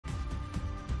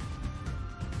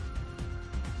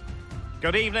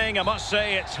Good evening. I must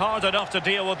say it's hard enough to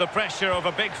deal with the pressure of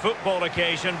a big football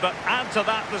occasion, but add to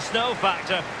that the snow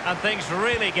factor and things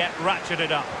really get ratcheted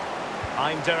up.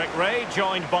 I'm Derek Ray,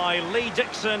 joined by Lee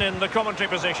Dixon in the commentary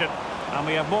position. And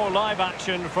we have more live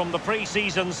action from the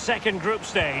pre-season second group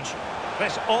stage.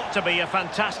 This ought to be a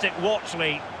fantastic watch,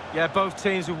 Lee. Yeah, both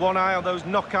teams with one eye on those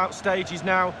knockout stages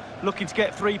now, looking to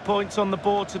get 3 points on the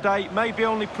board today. Maybe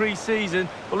only pre-season,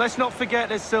 but let's not forget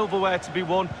there's silverware to be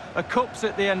won. A cup's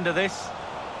at the end of this.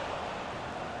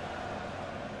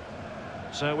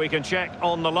 So we can check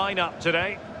on the lineup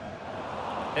today.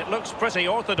 It looks pretty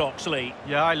orthodox, Lee.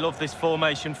 Yeah, I love this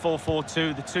formation,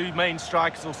 4-4-2. The two main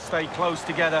strikers will stay close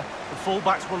together. The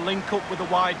full-backs will link up with the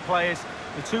wide players.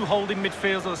 The two holding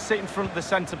midfielders will sit in front of the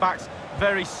centre-backs.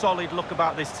 Very solid look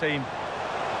about this team.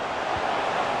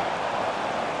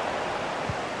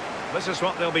 This is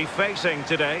what they'll be facing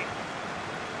today.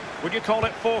 Would you call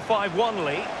it 4-5-1,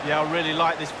 Lee? Yeah, I really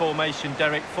like this formation,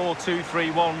 Derek.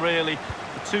 4-2-3-1, really.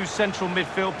 The two central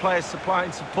midfield players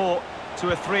supplying support to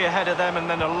a three ahead of them, and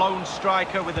then a lone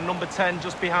striker with a number 10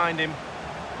 just behind him.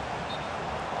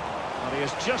 Well, he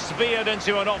has just veered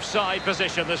into an offside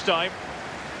position this time.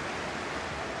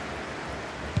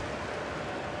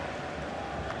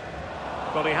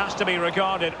 Well, he has to be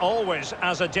regarded always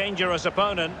as a dangerous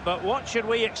opponent, but what should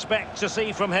we expect to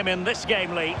see from him in this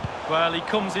game, Lee? Well, he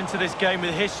comes into this game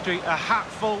with history, a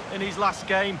hatful in his last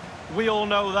game. We all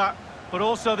know that, but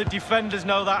also the defenders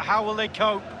know that. How will they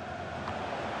cope?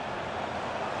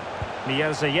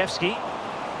 Mielzejewski.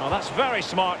 Well, that's very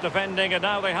smart defending, and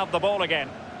now they have the ball again.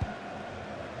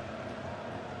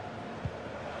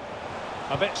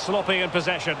 A bit sloppy in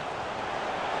possession.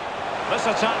 This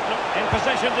attack in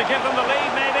position to give them the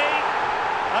lead, maybe.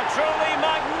 A truly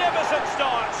magnificent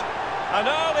start. An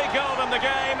early goal in the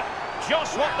game,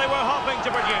 just what they were hoping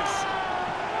to produce.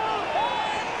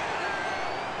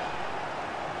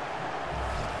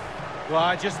 Well,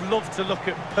 I just love to look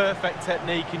at perfect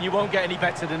technique, and you won't get any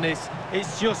better than this.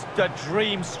 It's just a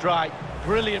dream strike.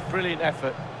 Brilliant, brilliant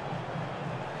effort.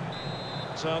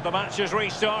 So the match has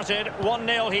restarted.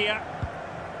 1-0 here.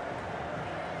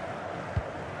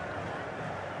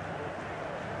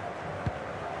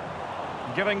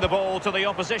 Giving the ball to the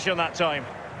opposition that time.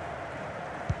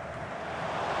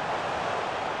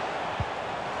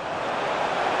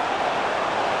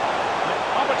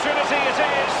 Opportunity it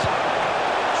is.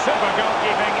 Super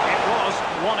goalkeeping. It was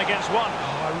 1 against 1. Oh,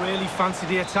 I really fancy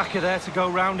the attacker there to go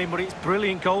round him, but it's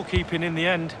brilliant goalkeeping in the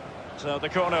end. So the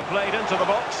corner played into the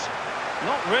box.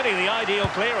 Not really the ideal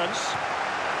clearance.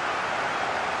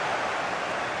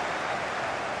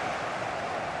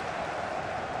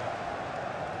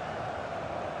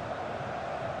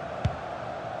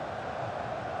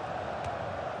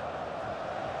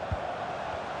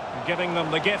 Giving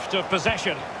them the gift of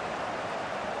possession.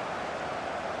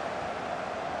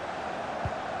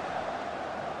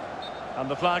 And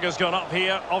the flag has gone up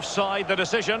here, offside the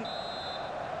decision.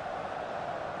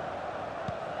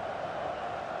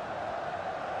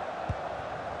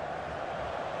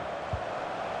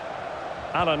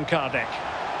 Alan Kardec.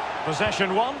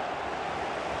 Possession 1.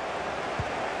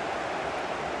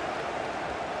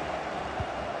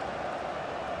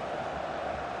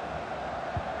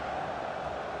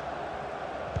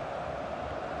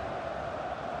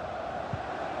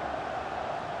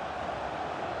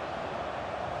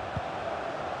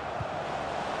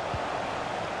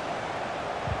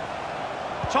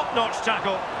 Top-notch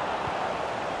tackle.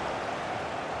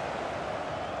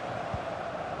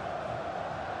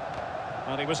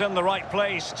 And he was in the right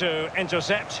place to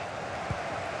intercept.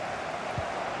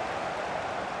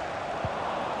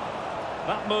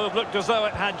 That move looked as though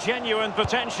it had genuine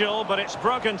potential, but it's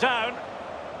broken down.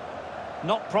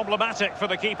 Not problematic for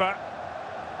the keeper.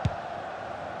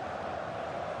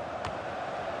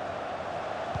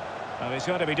 And he's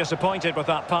going to be disappointed with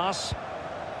that pass.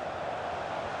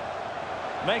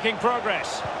 Making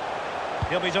progress.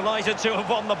 He'll be delighted to have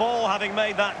won the ball, having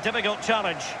made that difficult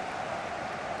challenge.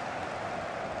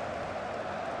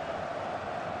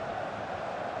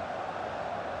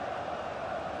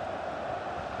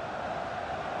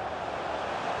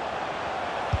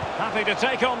 Happy to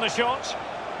take on the shot.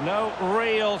 No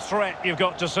real threat, you've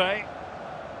got to say.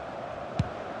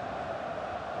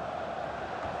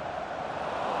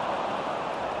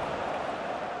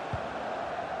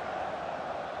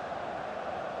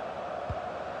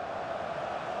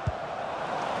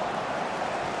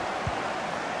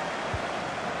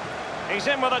 He's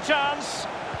in with a chance.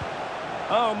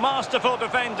 Oh, masterful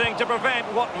defending to prevent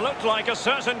what looked like a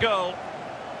certain goal.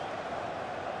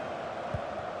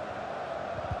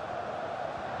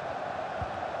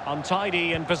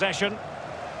 Untidy in possession.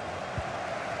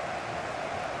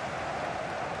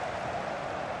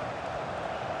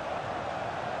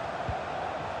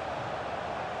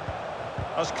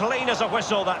 As clean as a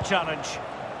whistle, that challenge.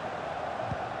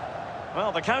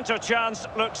 Well, the counter chance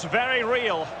looks very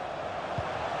real.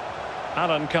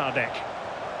 Alan Kardec.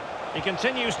 He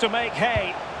continues to make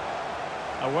hay.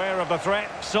 Aware of the threat,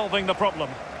 solving the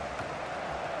problem.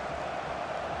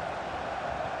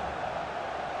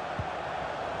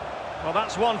 Well,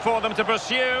 that's one for them to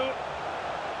pursue.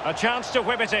 A chance to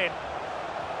whip it in.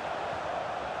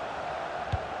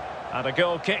 And a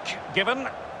goal kick given.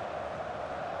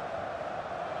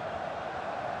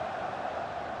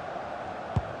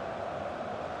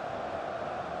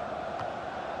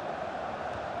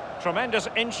 Tremendous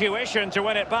intuition to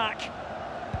win it back.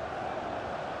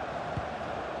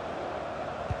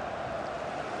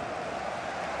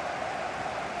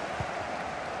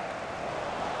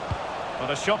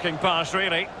 What a shocking pass,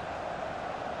 really.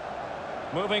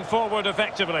 Moving forward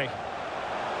effectively.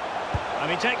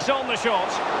 And he takes on the shot.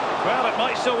 Well, it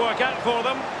might still work out for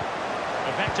them.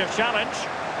 Effective challenge.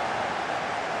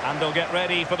 And they'll get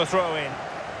ready for the throw-in.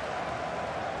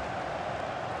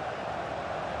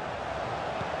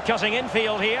 Cutting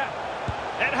infield here.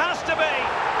 It has to be.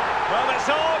 Well, it's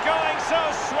all going so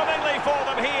swimmingly for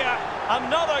them here.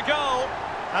 Another goal.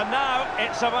 And now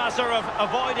it's a matter of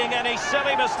avoiding any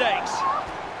silly mistakes.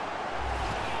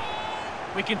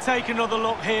 We can take another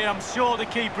look here. I'm sure the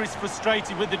keeper is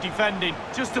frustrated with the defending.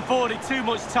 Just afforded too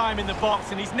much time in the box,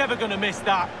 and he's never going to miss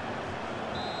that.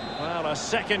 Well, a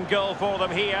second goal for them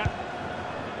here.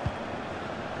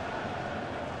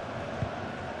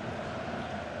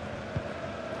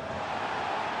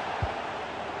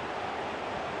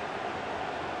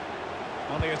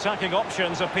 Well, the attacking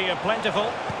options appear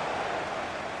plentiful.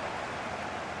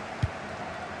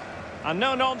 And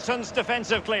no-nonsense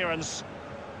defensive clearance.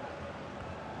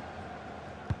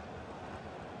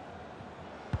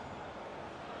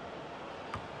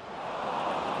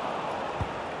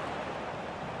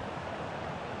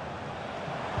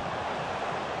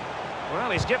 Well,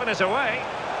 he's given it away.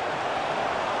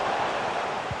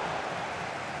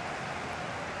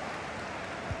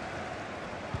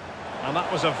 And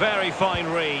that was a very fine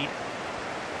read.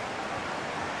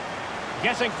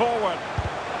 Getting forward.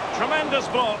 Tremendous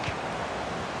block.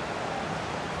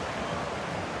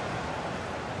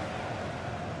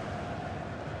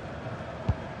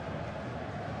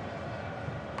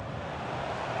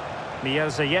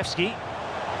 Mierzejewski.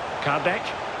 Kardec.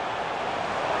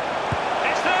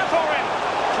 It's there for him.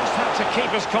 Just had to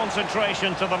keep his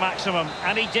concentration to the maximum,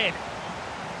 and he did.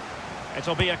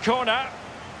 It'll be a corner.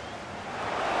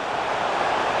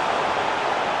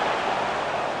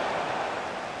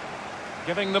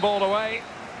 Giving the ball away.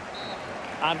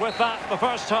 And with that, the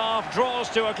first half draws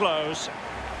to a close.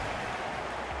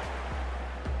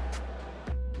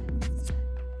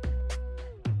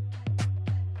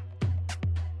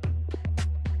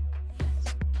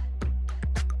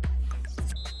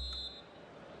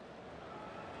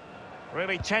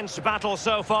 Really tense battle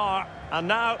so far, and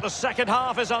now the second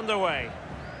half is underway.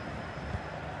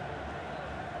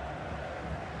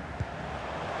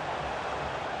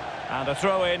 And a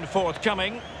throw-in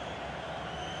forthcoming.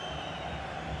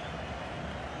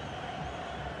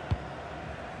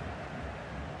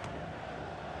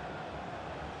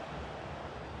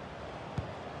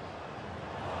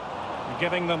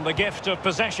 Giving them the gift of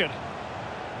possession.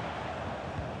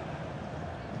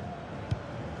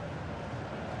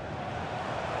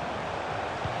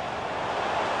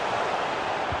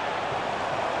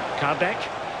 Kardec.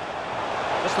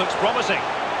 This looks promising.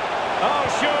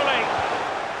 Oh, surely.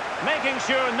 Making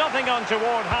sure nothing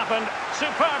untoward happened.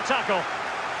 Superb tackle.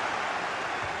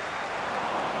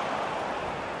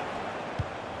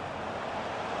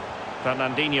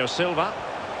 Fernandinho Silva.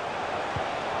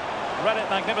 Read it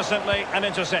magnificently and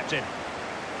intercepted.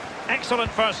 Excellent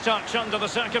first touch under the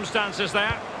circumstances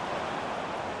there.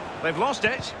 They've lost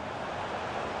it.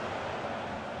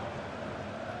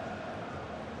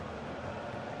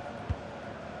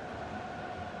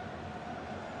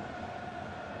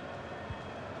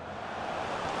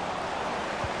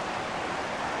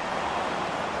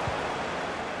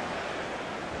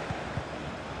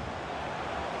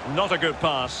 Not a good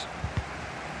pass.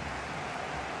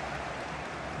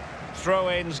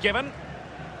 Throw-ins given.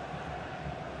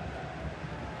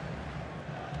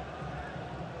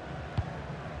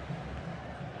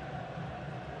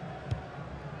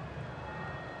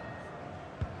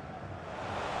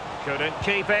 Couldn't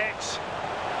keep it.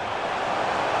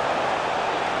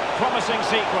 Promising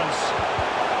sequence.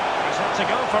 He's had to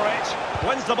go for it.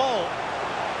 Wins the ball.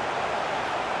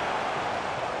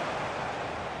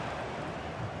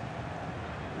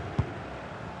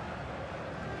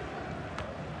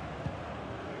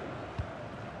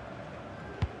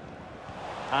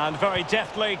 And very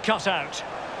deftly cut out.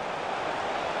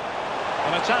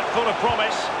 An attack full of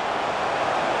promise.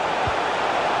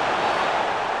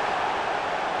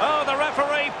 Oh, the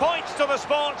referee points to the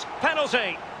spot.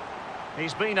 Penalty.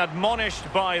 He's been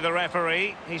admonished by the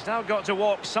referee. He's now got to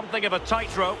walk something of a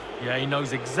tightrope. Yeah, he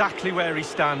knows exactly where he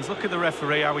stands. Look at the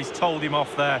referee, how he's told him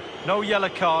off there. No yellow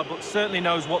card, but certainly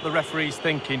knows what the referee's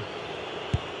thinking.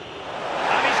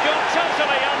 And he's gone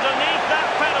totally underneath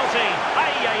that penalty.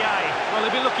 Ay, ay, ay. Well,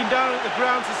 he'll be looking down at the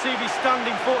ground to see if his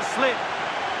standing foot slipped.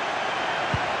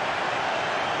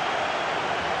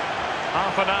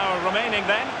 Half an hour remaining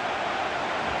then.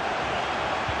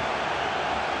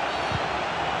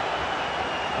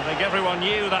 I think everyone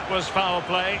knew that was foul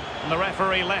play, and the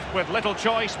referee left with little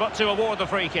choice but to award the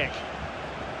free kick.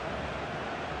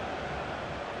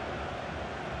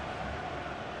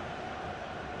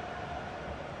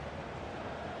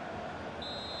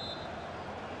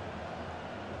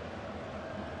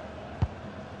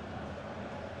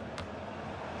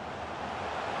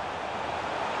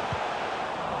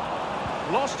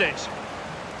 Lost it.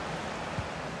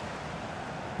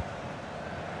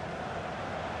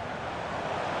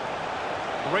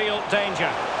 Real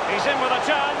danger. He's in with a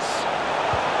chance.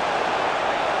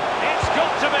 It's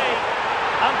got to be.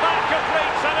 And that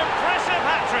completes an impressive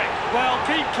hat-trick. Well,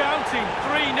 keep counting.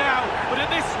 3 now. But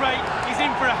at this rate, he's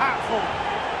in for a hatful.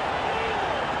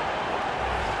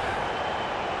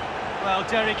 Well,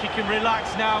 Derek, he can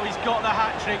relax now. He's got the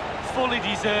hat-trick. Fully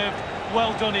deserved.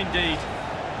 Well done indeed.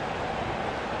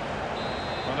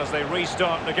 And as they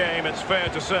restart the game, it's fair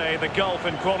to say the gulf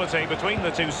in quality between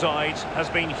the two sides has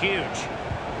been huge.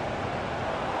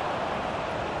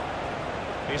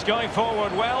 He's going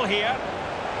forward well here.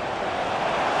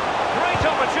 Great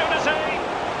opportunity.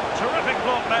 Terrific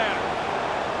block there.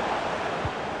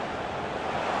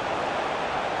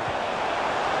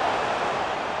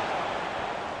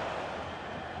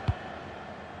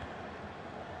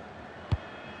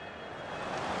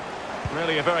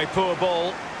 Really a very poor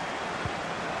ball.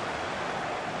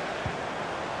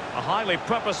 A highly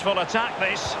purposeful attack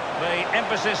this. The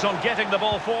emphasis on getting the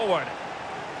ball forward.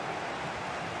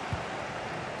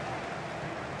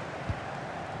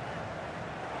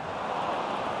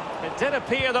 It did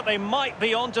appear that they might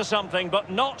be onto something, but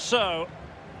not so.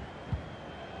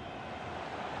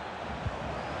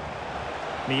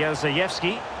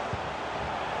 Miozajewski.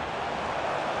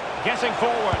 Getting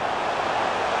forward.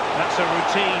 That's a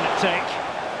routine take.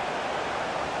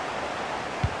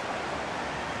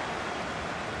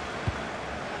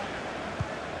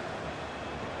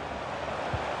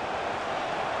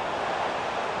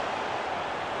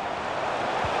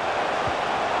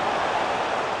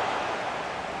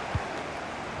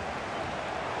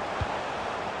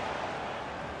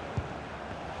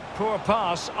 Poor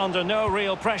pass under no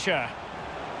real pressure.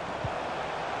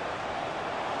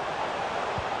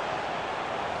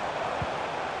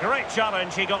 Great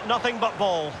challenge, he got nothing but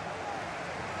ball.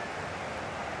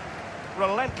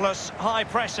 Relentless high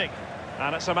pressing.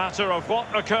 And it's a matter of what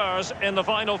occurs in the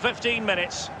final 15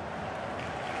 minutes.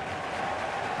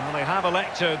 Well, they have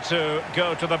elected to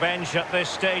go to the bench at this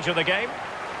stage of the game.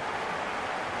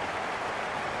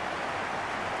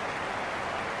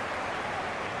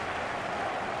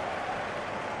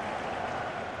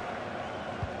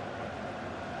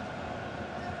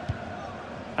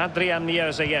 Adrian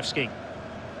Miozajewski.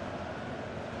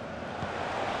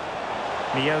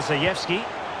 Miozajewski.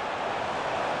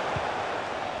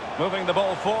 Moving the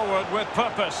ball forward with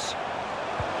purpose.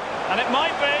 And it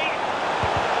might be.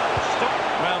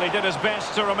 Well, he did his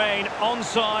best to remain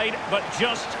onside, but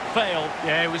just failed.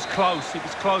 Yeah, it was close,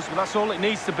 but that's all it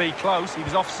needs to be, close. He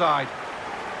was offside.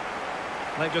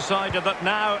 They've decided that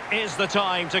now is the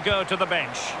time to go to the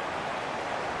bench.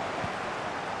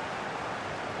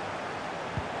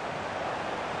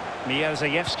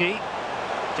 Miozajewski.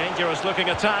 Dangerous looking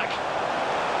attack.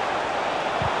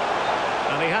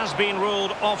 And he has been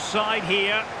ruled offside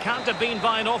here. Can't have been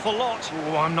by an awful lot.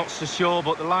 Oh, I'm not so sure,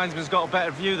 but the linesman's got a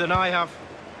better view than I have.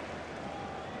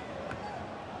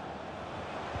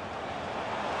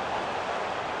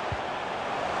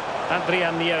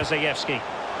 Adrian Miozajewski.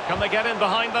 Can they get in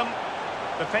behind them?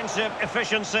 Defensive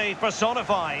efficiency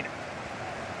personified.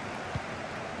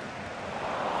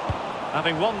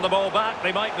 Having won the ball back,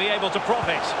 they might be able to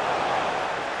profit.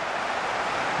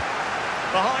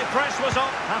 The high press was on.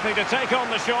 Happy to take on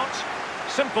the shot.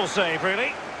 Simple save,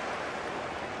 really.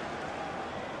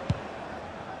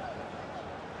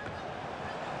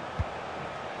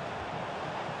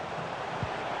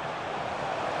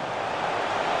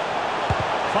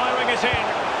 Firing it in.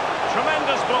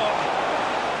 Tremendous block.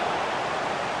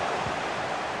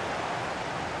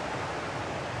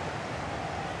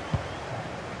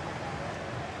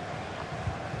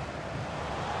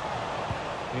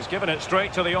 He's given it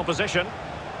straight to the opposition.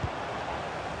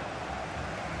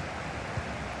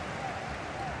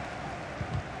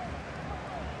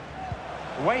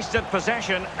 Wasted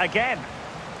possession again.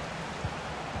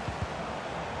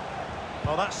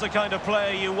 Well, that's the kind of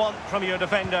play you want from your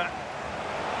defender.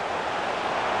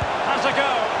 Has a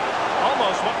go.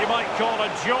 Almost what you might call a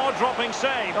jaw-dropping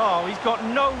save. Oh, he's got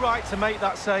no right to make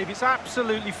that save. It's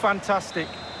absolutely fantastic.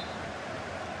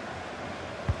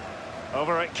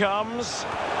 Over it comes.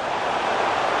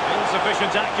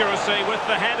 Insufficient accuracy with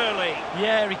the header, Lee.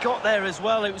 Yeah, he got there as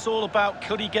well. It was all about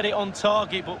could he get it on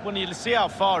target, but when you see how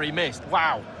far he missed,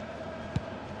 wow.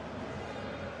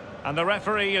 And the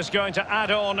referee is going to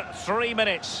add on 3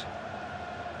 minutes.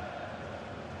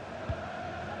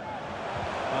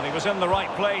 And he was in the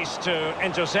right place to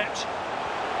intercept.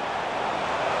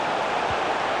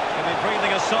 And he's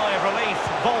breathing a sigh of relief.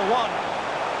 Ball one.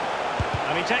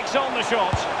 And he takes on the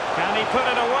shot. Can he put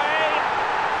it away?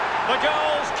 The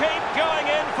goals keep going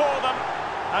in for them.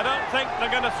 I don't think they're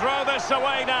going to throw this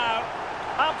away now.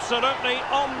 Absolutely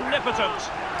omnipotent.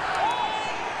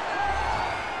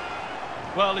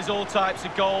 Well, there's all types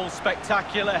of goals,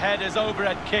 spectacular headers,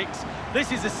 overhead kicks.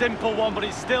 This is a simple one, but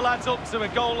it still adds up to a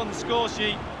goal on the score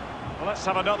sheet. Well, let's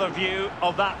have another view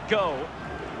of that goal.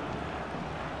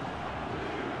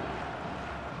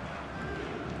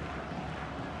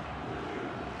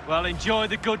 Well, enjoy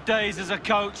the good days as a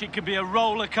coach. It can be a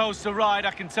roller coaster ride,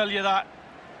 I can tell you that.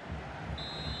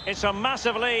 It's a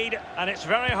massive lead, and it's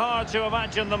very hard to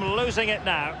imagine them losing it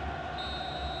now.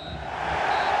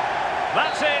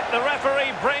 That's it. The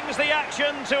referee brings the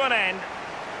action to an end.